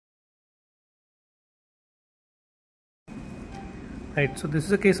Right, so this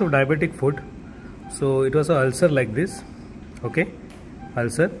is a case of diabetic foot. So it was an ulcer like this, okay,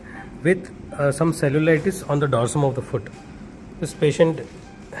 ulcer with some cellulitis on the dorsum of the foot. This patient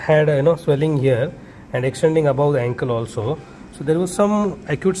had swelling here and extending above the ankle also. So there was some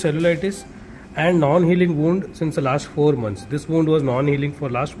acute cellulitis and non-healing wound since the last 4 months. This wound was non-healing for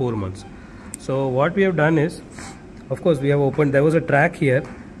last 4 months. So what we have done is, of course, we have opened, there was a track here.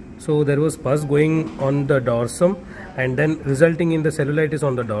 So there was pus going on the dorsum and then resulting in the cellulitis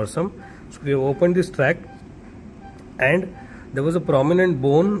on the dorsum. So we have opened this tract, and there was a prominent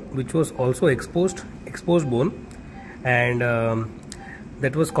bone which was also exposed bone, and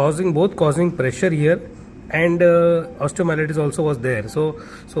that was causing pressure here, and osteomyelitis also was there. So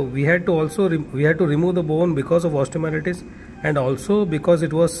we had to remove the bone because of osteomyelitis, and also because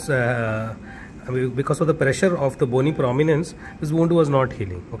it was because of the pressure of the bony prominence, this wound was not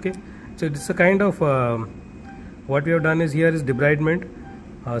healing. Okay, so it's a kind of what we have done is here is debridement,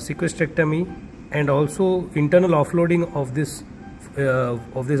 sequestrectomy, and also internal offloading of this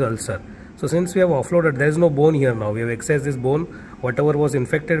ulcer. So since we have offloaded, there is no bone here now. We have excised this bone. Whatever was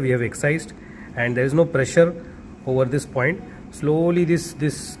infected, we have excised, and there is no pressure over this point. Slowly,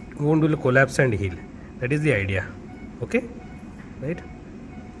 this wound will collapse and heal. That is the idea. Okay, right?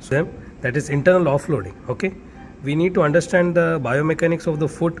 So that is internal offloading. Okay, we need to understand the biomechanics of the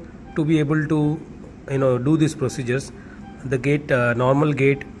foot to be able to do these procedures, the gait, normal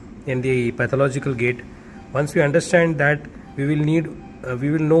gait and the pathological gait. Once we understand that, we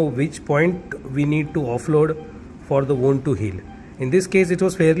will know which point we need to offload for the wound to heal. In this case, it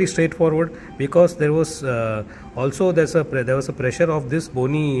was fairly straightforward because there was also there was a pressure of this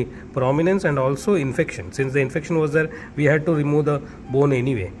bony prominence and also infection. Since the infection was there, we had to remove the bone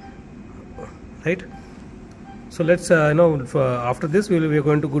anyway, right? So let's after this we are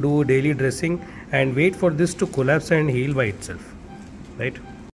going to do daily dressing and wait for this to collapse and heal by itself, right?